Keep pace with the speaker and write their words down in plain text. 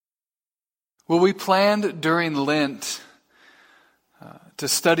Well, we planned during Lent to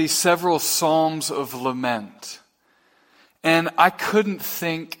study several Psalms of Lament. And I couldn't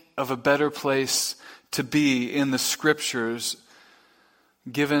think of a better place to be in the Scriptures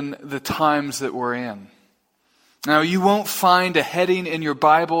given the times that we're in. Now, you won't find a heading in your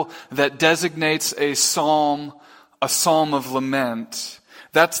Bible that designates a psalm of lament.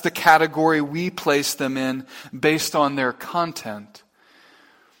 That's the category we place them in based on their content.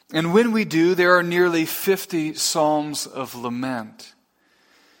 And when we do, there are nearly 50 psalms of lament.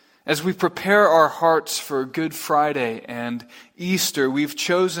 As we prepare our hearts for Good Friday and Easter, we've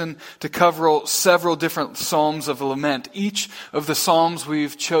chosen to cover several different psalms of lament. Each of the psalms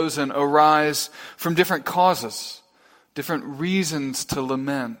we've chosen arise from different causes, different reasons to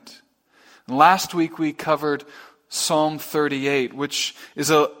lament. Last week we covered Psalm 38, which is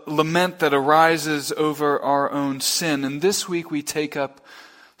a lament that arises over our own sin. And this week we take up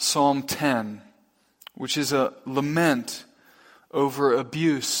Psalm 10, which is a lament over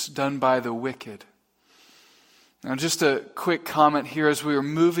abuse done by the wicked. Now, just a quick comment here as we are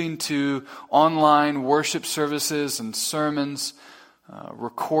moving to online worship services and sermons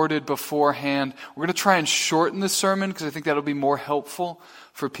recorded beforehand. We're going to try and shorten the sermon because I think that'll be more helpful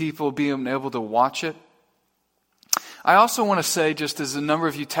for people being able to watch it. I also want to say, just as a number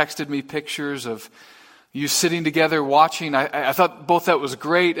of you texted me pictures of you sitting together watching, I thought both that was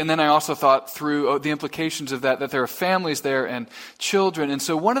great, and then I also thought through the implications of that there are families there and children. And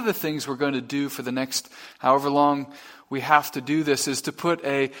so one of the things we're going to do for the next however long we have to do this is to put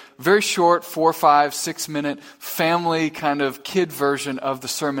a very short 4, 5, 6 minute family kind of kid version of the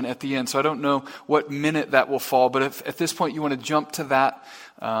sermon at the end. So I don't know what minute that will fall, but if at this point you want to jump to that,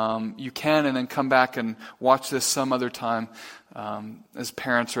 you can, and then come back and watch this some other time as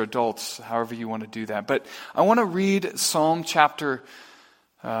parents or adults, however you want to do that. But I want to read Psalm chapter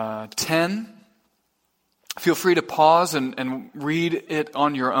 10. Feel free to pause and read it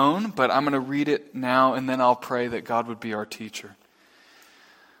on your own, but I'm going to read it now, and then I'll pray that God would be our teacher.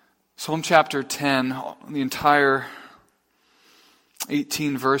 Psalm chapter 10, the entire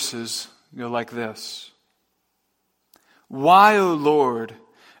 18 verses go like this. Why, O Lord,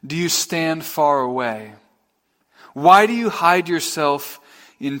 do you stand far away? Why do you hide yourself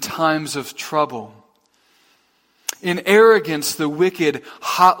in times of trouble? In arrogance, the wicked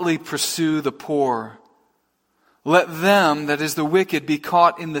hotly pursue the poor. Let them, that is the wicked, be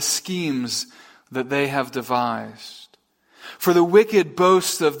caught in the schemes that they have devised. For the wicked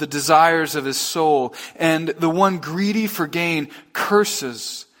boasts of the desires of his soul, and the one greedy for gain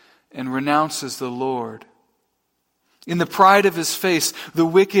curses and renounces the Lord. In the pride of his face, the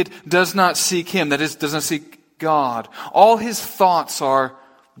wicked does not seek him, that is, does not seek God. All his thoughts are,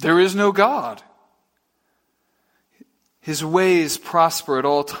 there is no God. His ways prosper at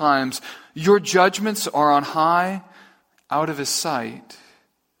all times. Your judgments are on high, out of his sight.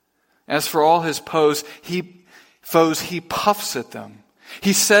 As for all his foes, he puffs at them.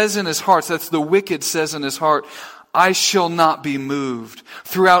 He says in his heart, that's the wicked says in his heart, I shall not be moved.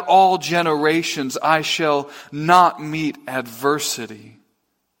 Throughout all generations, I shall not meet adversity.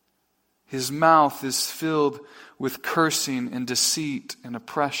 His mouth is filled with cursing and deceit and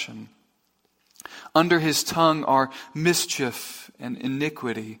oppression. Under his tongue are mischief and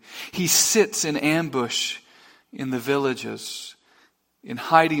iniquity. He sits in ambush in the villages. In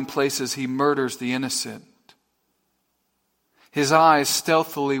hiding places he murders the innocent. His eyes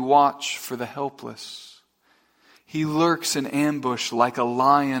stealthily watch for the helpless. He lurks in ambush like a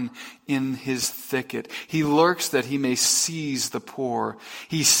lion in his thicket. He lurks that he may seize the poor.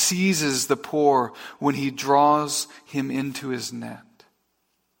 He seizes the poor when he draws him into his net.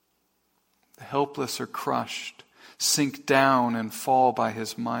 The helpless are crushed, sink down and fall by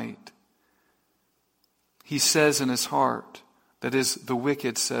his might. He says in his heart, that is, the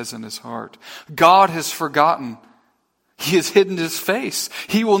wicked says in his heart, God has forgotten. He has hidden his face.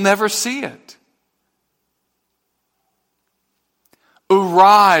 He will never see it.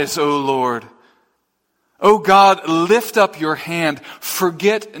 Arise, O Lord. O God, lift up your hand.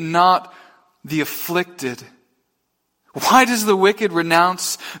 Forget not the afflicted. Why does the wicked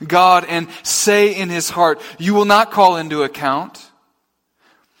renounce God and say in his heart, you will not call into account?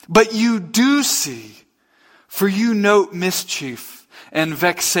 But you do see, for you note mischief and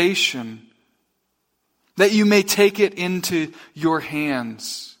vexation, that you may take it into your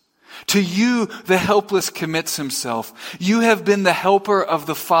hands. To you the helpless commits himself. You have been the helper of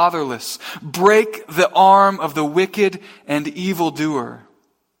the fatherless. Break the arm of the wicked and evildoer.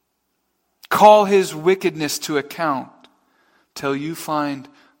 Call his wickedness to account till you find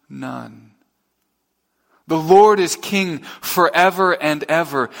none. The Lord is king forever and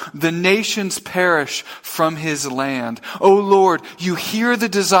ever. The nations perish from his land. O Lord, you hear the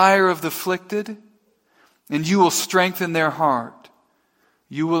desire of the afflicted, and you will strengthen their heart.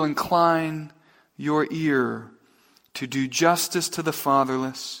 You will incline your ear to do justice to the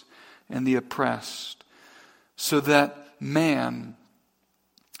fatherless and the oppressed, so that man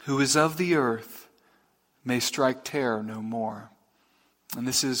who is of the earth may strike terror no more. And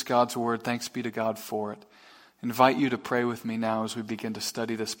this is God's word. Thanks be to God for it. I invite you to pray with me now as we begin to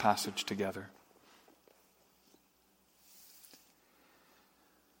study this passage together.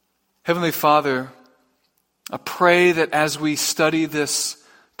 Heavenly Father, I pray that as we study this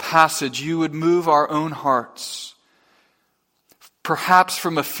passage, you would move our own hearts, perhaps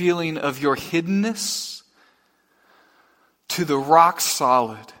from a feeling of your hiddenness to the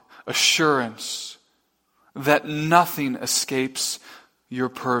rock-solid assurance that nothing escapes your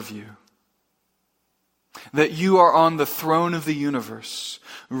purview. That you are on the throne of the universe,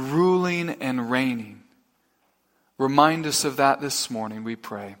 ruling and reigning. Remind us of that this morning, we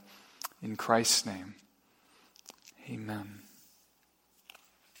pray. In Christ's name, amen.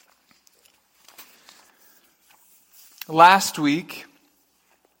 Last week,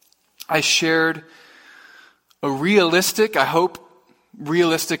 I shared a realistic, I hope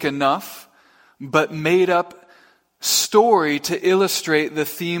realistic enough, but made up story to illustrate the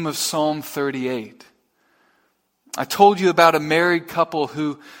theme of Psalm 38. I told you about a married couple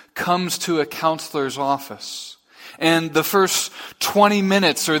who comes to a counselor's office. And the first 20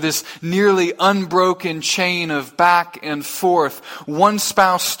 minutes are this nearly unbroken chain of back and forth. One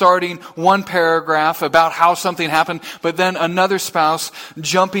spouse starting one paragraph about how something happened, but then another spouse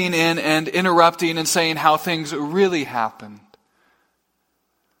jumping in and interrupting and saying how things really happened.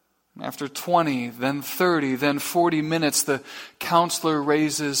 After 20, then 30, then 40 minutes, the counselor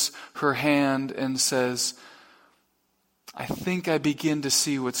raises her hand and says, I think I begin to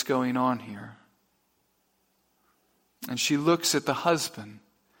see what's going on here. And she looks at the husband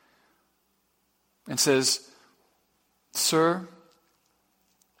and says, Sir,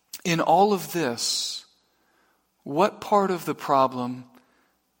 in all of this, what part of the problem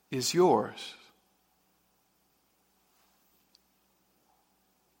is yours?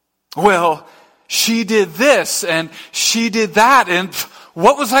 Well, she did this and she did that, and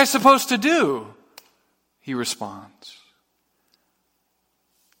what was I supposed to do? He responds.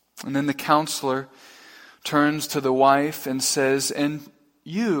 And then the counselor turns to the wife and says, and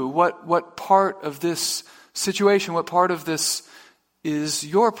you, what part of this situation, what part of this is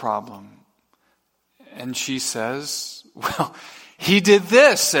your problem? And she says, well, he did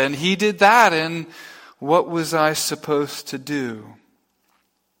this and he did that, and what was I supposed to do?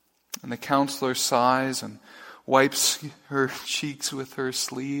 And the counselor sighs and wipes her cheeks with her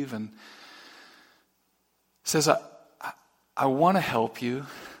sleeve and says, I want to help you,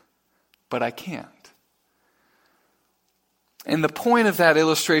 but I can't. And the point of that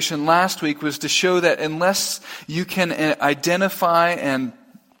illustration last week was to show that unless you can identify and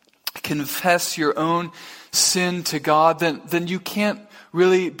confess your own sin to God, then you can't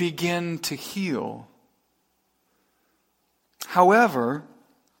really begin to heal. However,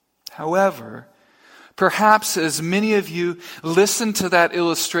 perhaps as many of you listened to that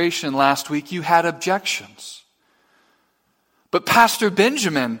illustration last week, you had objections. But Pastor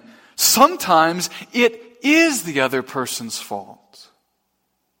Benjamin, sometimes it is the other person's fault.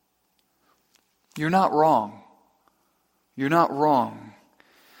 You're not wrong. You're not wrong.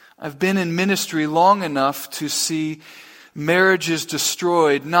 I've been in ministry long enough to see marriages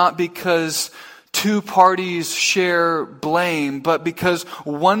destroyed, not because two parties share blame, but because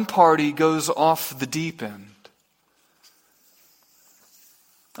one party goes off the deep end.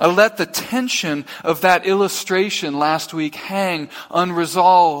 I let the tension of that illustration last week hang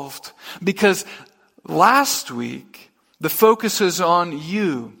unresolved because last week the focus is on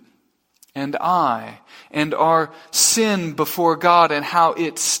you and I and our sin before God and how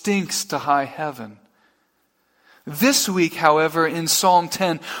it stinks to high heaven. This week, however, in Psalm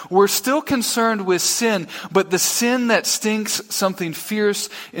 10, we're still concerned with sin, but the sin that stinks something fierce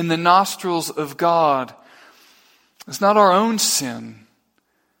in the nostrils of God is not our own sin,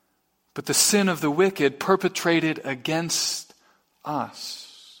 but the sin of the wicked perpetrated against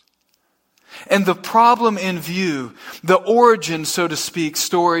us. And the problem in view, the origin, so to speak,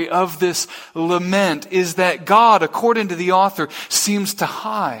 story of this lament is that God, according to the author, seems to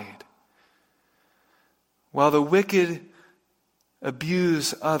hide, while the wicked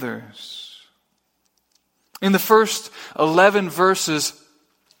abuse others. In the first 11 verses,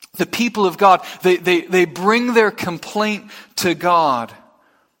 the people of God, they bring their complaint to God.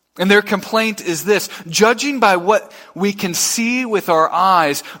 And their complaint is this: judging by what we can see with our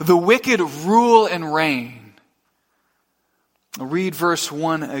eyes, the wicked rule and reign. I'll read verse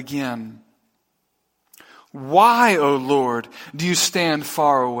 1 again. Why, O Lord, do you stand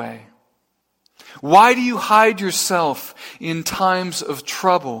far away? Why do you hide yourself in times of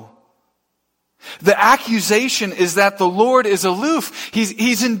trouble? The accusation is that the Lord is aloof.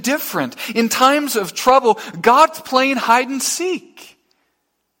 He's indifferent. In times of trouble, God's playing hide and seek,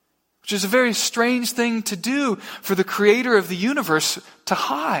 which is a very strange thing to do for the creator of the universe to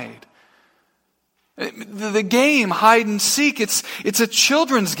hide. The game, hide and seek, it's a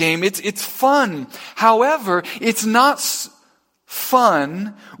children's game. It's fun. However, it's not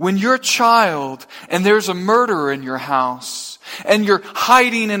fun when you're a child and there's a murderer in your house and you're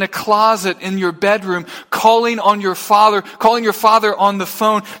hiding in a closet in your bedroom, calling your father on the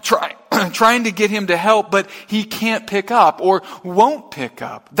phone, trying to get him to help, but he can't pick up or won't pick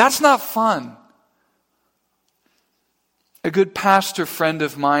up. That's not fun. A good pastor friend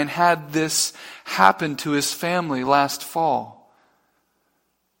of mine had this happen to his family last fall.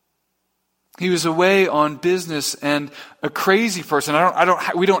 He was away on business, and a crazy person,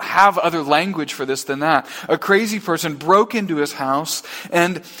 we don't have other language for this than that. A crazy person broke into his house,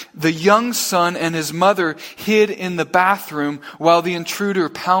 and the young son and his mother hid in the bathroom while the intruder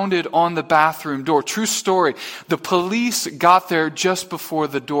pounded on the bathroom door. True story. The police got there just before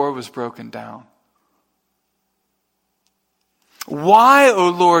the door was broken down. Why, O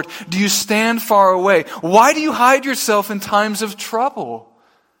Lord, do you stand far away? Why do you hide yourself in times of trouble?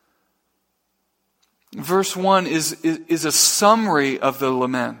 Verse 1 is a summary of the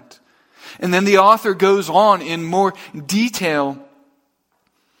lament. And then the author goes on in more detail,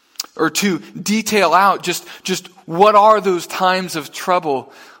 or to detail out just what are those times of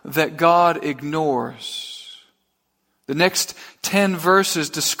trouble that God ignores. The next 10 verses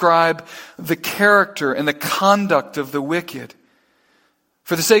describe the character and the conduct of the wicked.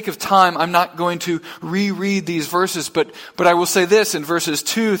 For the sake of time, I'm not going to reread these verses, but I will say this: in verses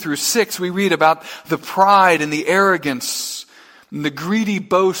 2 through 6, we read about the pride and the arrogance and the greedy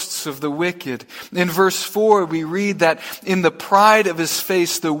boasts of the wicked. In verse 4, we read that in the pride of his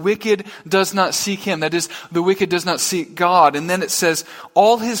face, the wicked does not seek him. That is, the wicked does not seek God. And then it says,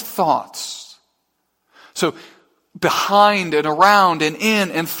 all his thoughts. So behind and around and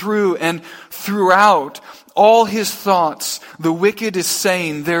in and through and throughout, all his thoughts, the wicked is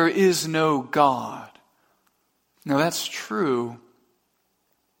saying, there is no God. Now that's true.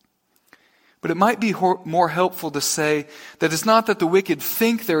 But it might be more helpful to say that it's not that the wicked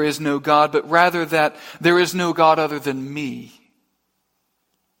think there is no God, but rather that there is no God other than me.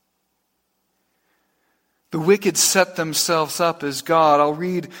 The wicked set themselves up as God. I'll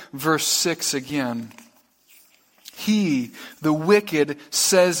read verse 6 again. He, the wicked,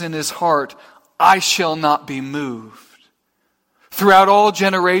 says in his heart, I shall not be moved. Throughout all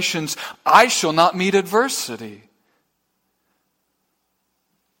generations, I shall not meet adversity.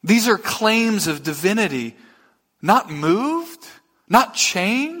 These are claims of divinity, not moved, not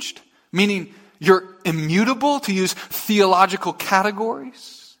changed, meaning you're immutable, to use theological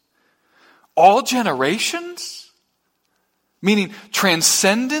categories. All generations, meaning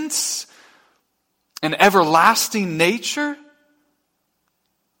transcendence and everlasting nature.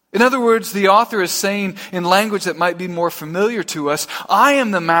 In other words, the author is saying in language that might be more familiar to us, I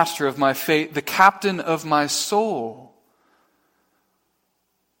am the master of my fate, the captain of my soul.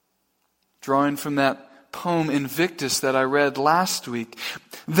 Drawing from that poem Invictus that I read last week.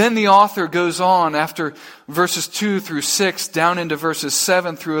 Then the author goes on after verses 2 through 6, down into verses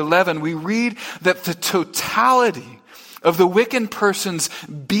 7 through 11. We read that the totality of the wicked person's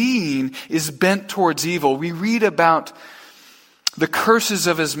being is bent towards evil. We read about the curses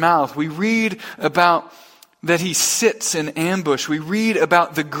of his mouth. We read about that he sits in ambush. We read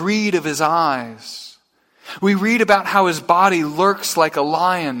about the greed of his eyes. We read about how his body lurks like a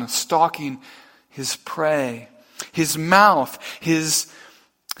lion stalking his prey. His mouth, his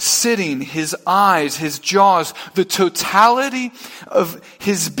sitting, his eyes, his jaws, the totality of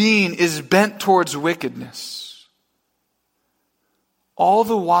his being is bent towards wickedness. All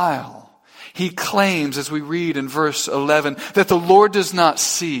the while, he claims, as we read in verse 11, that the Lord does not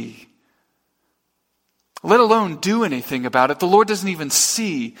see, let alone do anything about it. The Lord doesn't even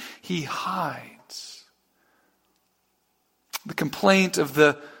see. He hides. The complaint of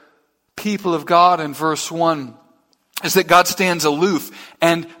the people of God in verse 1 is that God stands aloof,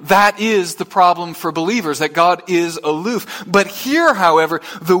 and that is the problem for believers, that God is aloof. But here, however,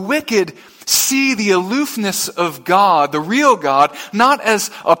 the wicked see the aloofness of God, the real God, not as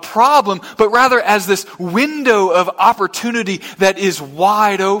a problem, but rather as this window of opportunity that is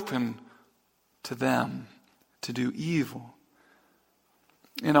wide open to them to do evil.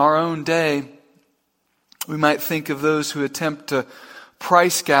 In our own day, we might think of those who attempt to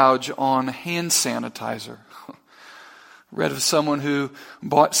price gouge on hand sanitizer. Read of someone who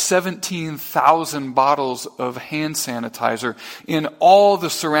bought 17,000 bottles of hand sanitizer in all the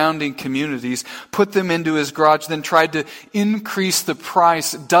surrounding communities, put them into his garage, then tried to increase the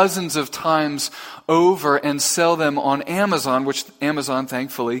price dozens of times over and sell them on Amazon, which Amazon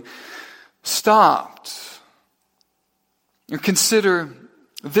thankfully stopped. And consider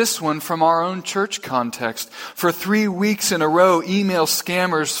this one from our own church context. For 3 weeks in a row, email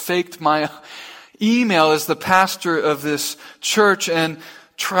scammers faked my email as the pastor of this church and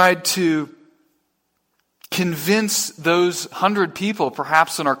tried to convince those 100 people,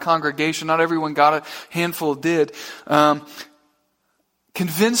 perhaps in our congregation, not everyone got it, a handful did,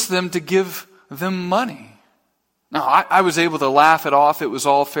 convince them to give them money. Now, I was able to laugh it off. It was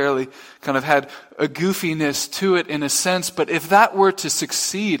all fairly kind of had a goofiness to it in a sense, but if that were to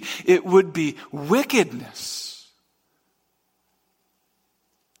succeed, it would be wickedness.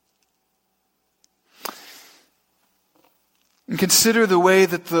 And consider the way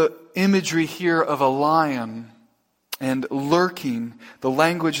that the imagery here of a lion and lurking, the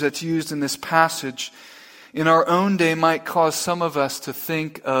language that's used in this passage, in our own day might cause some of us to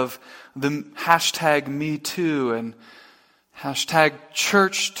think of the hashtag #MeToo and hashtag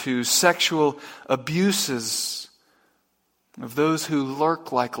 #ChurchToo, sexual abuses of those who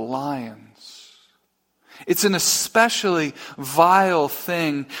lurk like lions. It's an especially vile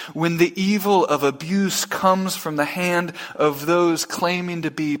thing when the evil of abuse comes from the hand of those claiming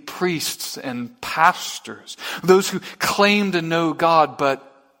to be priests and pastors, those who claim to know God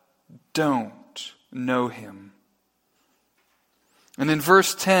but don't know Him. And in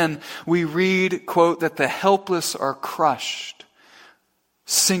verse 10, we read, quote, that the helpless are crushed,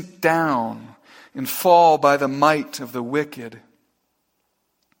 sink down, and fall by the might of the wicked.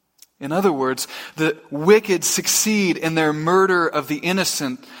 In other words, the wicked succeed in their murder of the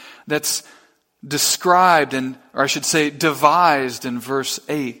innocent that's described, or I should say devised in verse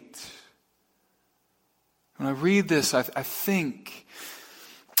 8. When I read this, I think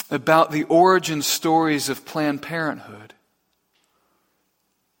about the origin stories of Planned Parenthood,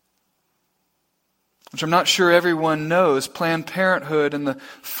 which I'm not sure everyone knows. Planned Parenthood and the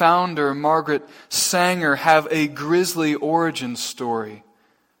founder, Margaret Sanger, have a grisly origin story.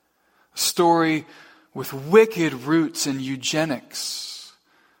 A story with wicked roots in eugenics,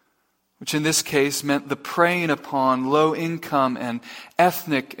 which in this case meant the preying upon low-income and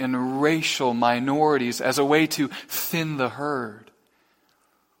ethnic and racial minorities as a way to thin the herd.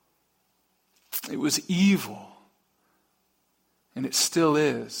 It was evil, and it still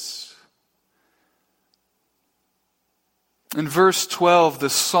is. In verse 12, the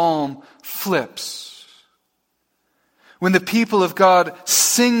psalm flips. When the people of God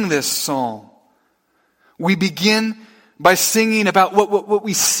sing this psalm, we begin by singing about what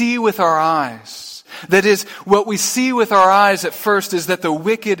we see with our eyes. That is, what we see with our eyes at first is that the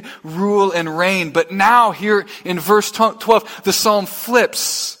wicked rule and reign. But now here in verse 12, the psalm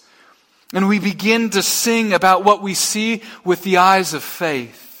flips. And we begin to sing about what we see with the eyes of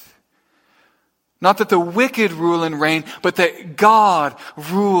faith. Not that the wicked rule and reign, but that God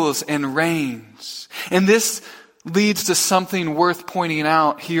rules and reigns. And this leads to something worth pointing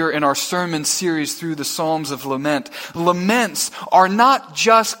out here in our sermon series through the Psalms of Lament. Laments are not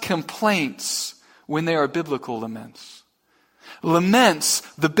just complaints when they are biblical laments. Laments,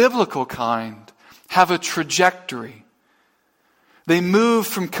 the biblical kind, have a trajectory. They move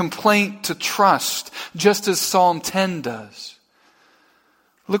from complaint to trust, just as Psalm 10 does.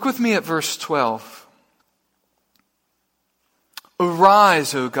 Look with me at verse 12.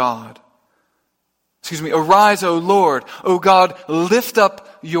 Arise, O God. Arise, O Lord. O God, lift up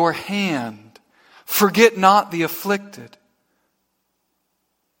your hand. Forget not the afflicted.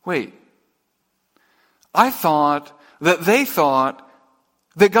 Wait. They thought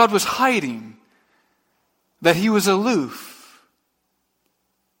that God was hiding, that He was aloof.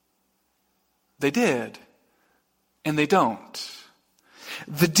 They did, and they don't.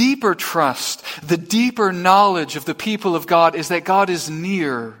 The deeper trust, the deeper knowledge of the people of God is that God is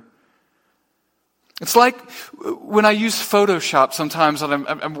near. It's like when I use Photoshop sometimes and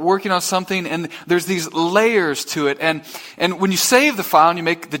I'm working on something and there's these layers to it. And when you save the file and you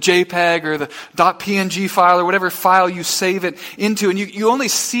make the JPEG or the .png file or whatever file you save it into, and you only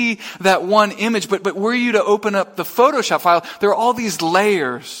see that one image, but were you to open up the Photoshop file, there are all these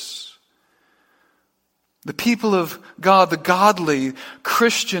layers. The people of God, the godly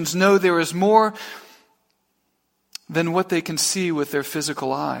Christians, know there is more than what they can see with their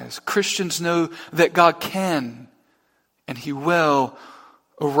physical eyes. Christians know that God can and He will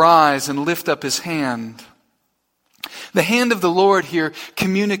arise and lift up His hand. The hand of the Lord here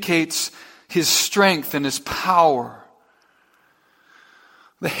communicates His strength and His power.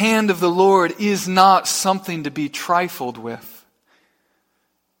 The hand of the Lord is not something to be trifled with.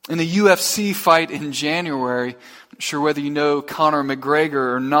 In a UFC fight in January, I'm not sure whether you know Conor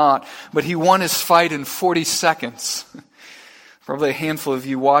McGregor or not, but he won his fight in 40 seconds. Probably a handful of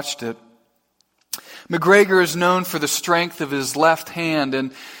you watched it. McGregor is known for the strength of his left hand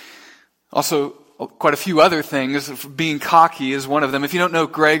and also quite a few other things. Being cocky is one of them. If you don't know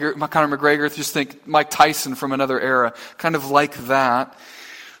Conor McGregor, just think Mike Tyson from another era. Kind of like that.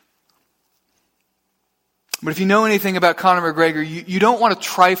 But if you know anything about Conor McGregor, you don't want to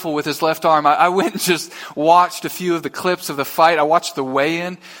trifle with his left arm. I went and just watched a few of the clips of the fight. I watched the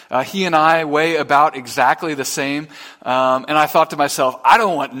weigh-in. He and I weigh about exactly the same. And I thought to myself, I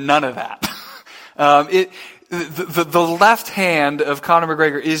don't want none of that. The left hand of Conor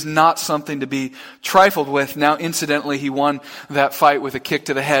McGregor is not something to be trifled with. Now, incidentally, he won that fight with a kick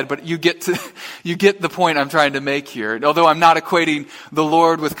to the head, but you get the point I'm trying to make here. Although I'm not equating the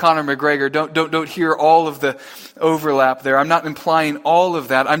Lord with Conor McGregor, don't hear all of the overlap there. I'm not implying all of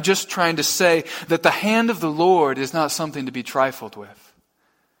that. I'm just trying to say that the hand of the Lord is not something to be trifled with.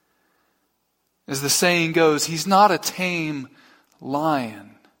 As the saying goes, He's not a tame lion.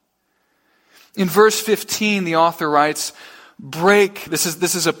 In verse 15, the author writes, this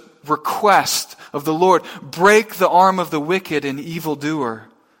is a request of the Lord, break the arm of the wicked and evildoer.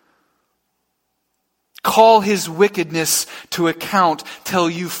 Call his wickedness to account till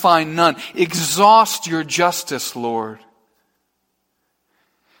you find none. Exhaust your justice, Lord.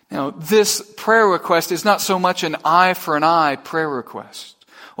 Now, this prayer request is not so much an eye for an eye prayer request,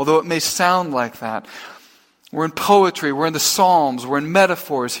 although it may sound like that. We're in poetry, we're in the Psalms, we're in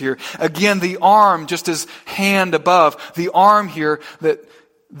metaphors here. Again, the arm, just as hand above, the arm here that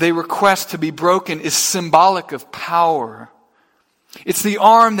they request to be broken is symbolic of power. It's the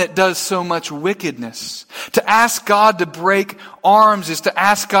arm that does so much wickedness. To ask God to break arms is to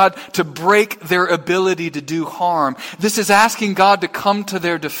ask God to break their ability to do harm. This is asking God to come to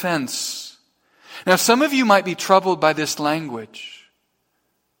their defense. Now, some of you might be troubled by this language.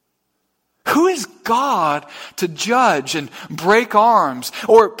 Who is God to judge and break arms?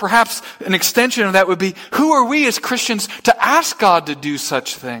 Or perhaps an extension of that would be, who are we as Christians to ask God to do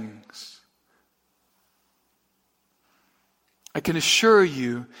such things? I can assure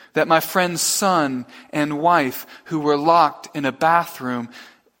you that my friend's son and wife, who were locked in a bathroom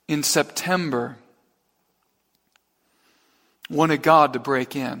in September, wanted God to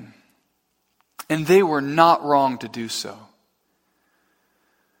break in. And they were not wrong to do so.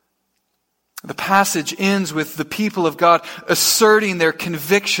 The passage ends with the people of God asserting their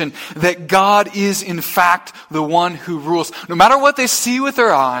conviction that God is in fact the one who rules. No matter what they see with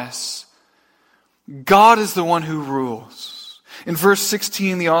their eyes, God is the one who rules. In verse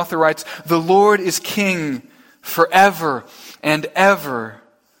 16, the author writes, "The Lord is king forever and ever.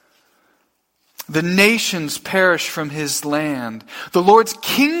 The nations perish from His land." The Lord's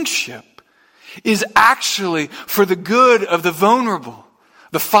kingship is actually for the good of the vulnerable,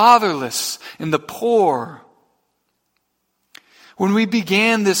 the fatherless, and the poor. When we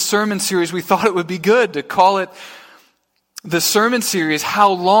began this sermon series, we thought it would be good to call it the sermon series,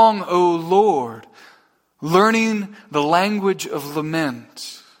 "How Long, O Lord?" Learning the language of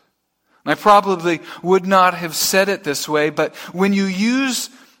lament. And I probably would not have said it this way, but when you use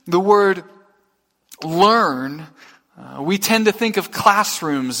the word learn, we tend to think of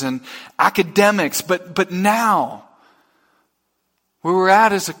classrooms and academics, but now, where we're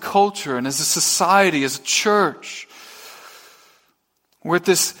at as a culture and as a society, as a church, we're at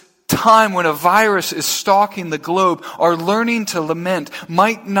this time when a virus is stalking the globe. Our learning to lament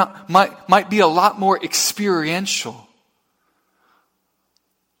might be a lot more experiential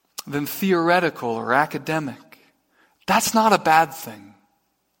than theoretical or academic. That's not a bad thing.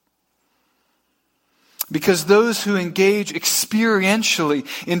 Because those who engage experientially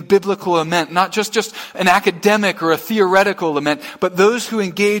in biblical lament, not just an academic or a theoretical lament, but those who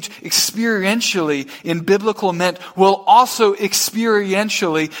engage experientially in biblical lament will also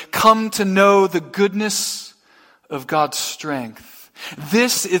experientially come to know the goodness of God's strength.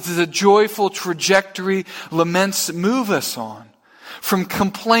 This is the joyful trajectory laments move us on. From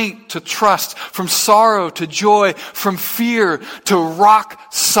complaint to trust, from sorrow to joy, from fear to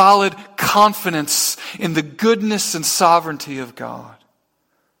rock-solid confidence in the goodness and sovereignty of God.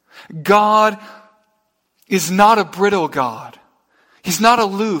 God is not a brittle God. He's not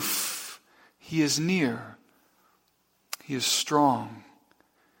aloof. He is near. He is strong.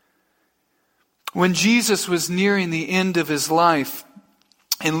 When Jesus was nearing the end of his life,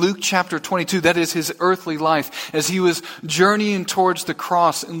 in Luke chapter 22, that is his earthly life, as he was journeying towards the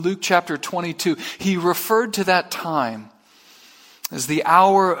cross in Luke chapter 22, he referred to that time as the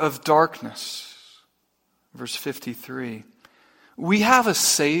hour of darkness. Verse 53. We have a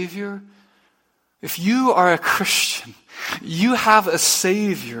Savior. If you are a Christian, you have a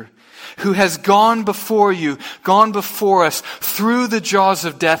Savior who has gone before you, gone before us through the jaws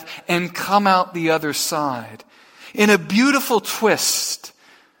of death and come out the other side. In a beautiful twist,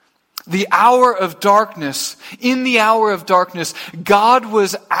 the hour of darkness, in the hour of darkness, God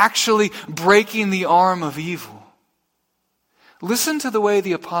was actually breaking the arm of evil. Listen to the way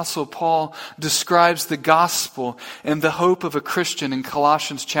the Apostle Paul describes the gospel and the hope of a Christian in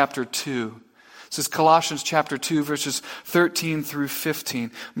Colossians chapter 2. This is Colossians chapter 2, verses 13 through 15.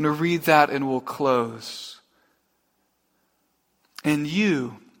 I'm going to read that and we'll close. And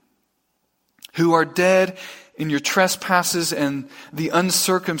you, who are dead in your trespasses and the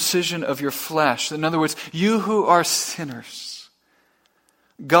uncircumcision of your flesh. In other words, you who are sinners,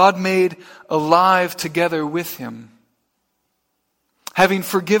 God made alive together with him, having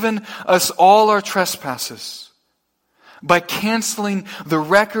forgiven us all our trespasses, by canceling the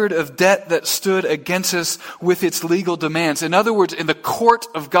record of debt that stood against us with its legal demands. In other words, in the court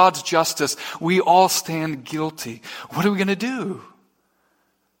of God's justice, we all stand guilty. What are we going to do?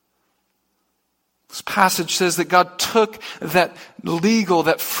 This passage says that God took that legal,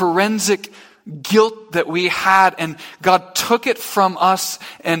 that forensic guilt that we had, and God took it from us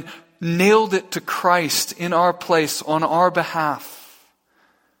and nailed it to Christ in our place on our behalf.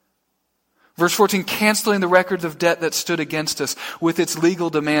 Verse 14, canceling the record of debt that stood against us with its legal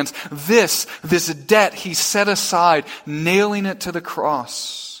demands. This debt he set aside, nailing it to the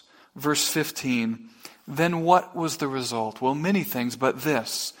cross. Verse 15, then what was the result? Well, many things, but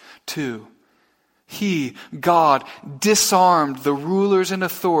this too. He, God, disarmed the rulers and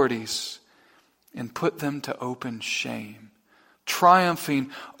authorities and put them to open shame, triumphing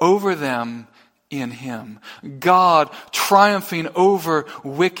over them in him. God triumphing over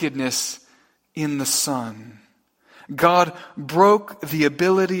wickedness in the Son. God broke the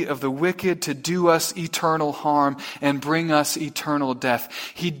ability of the wicked to do us eternal harm and bring us eternal death.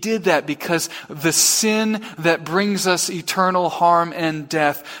 He did that because the sin that brings us eternal harm and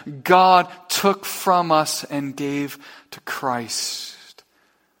death, God took from us and gave to Christ.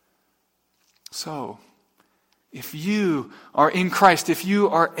 So, if you are in Christ, if you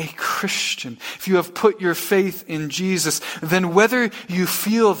are a Christian, if you have put your faith in Jesus, then whether you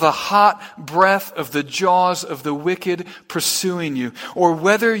feel the hot breath of the jaws of the wicked pursuing you, or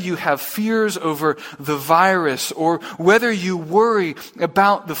whether you have fears over the virus, or whether you worry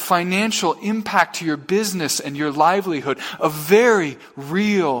about the financial impact to your business and your livelihood, a very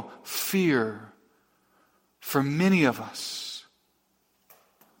real fear for many of us,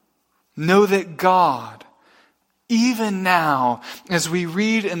 know that God, even now, as we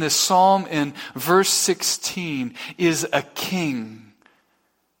read in the Psalm in verse 16, is a king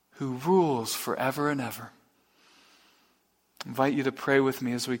who rules forever and ever. I invite you to pray with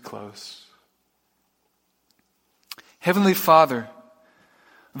me as we close. Heavenly Father,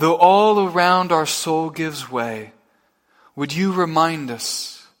 though all around our soul gives way, would you remind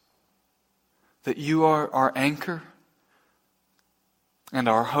us that you are our anchor and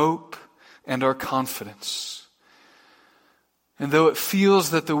our hope and our confidence. And though it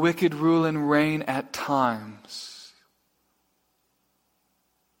feels that the wicked rule and reign at times,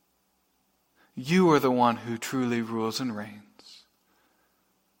 you are the one who truly rules and reigns.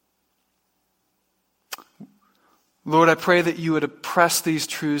 Lord, I pray that you would impress these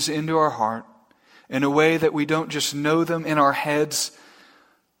truths into our heart in a way that we don't just know them in our heads,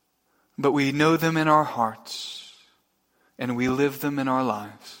 but we know them in our hearts and we live them in our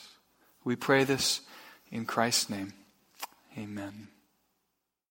lives. We pray this in Christ's name. Amen.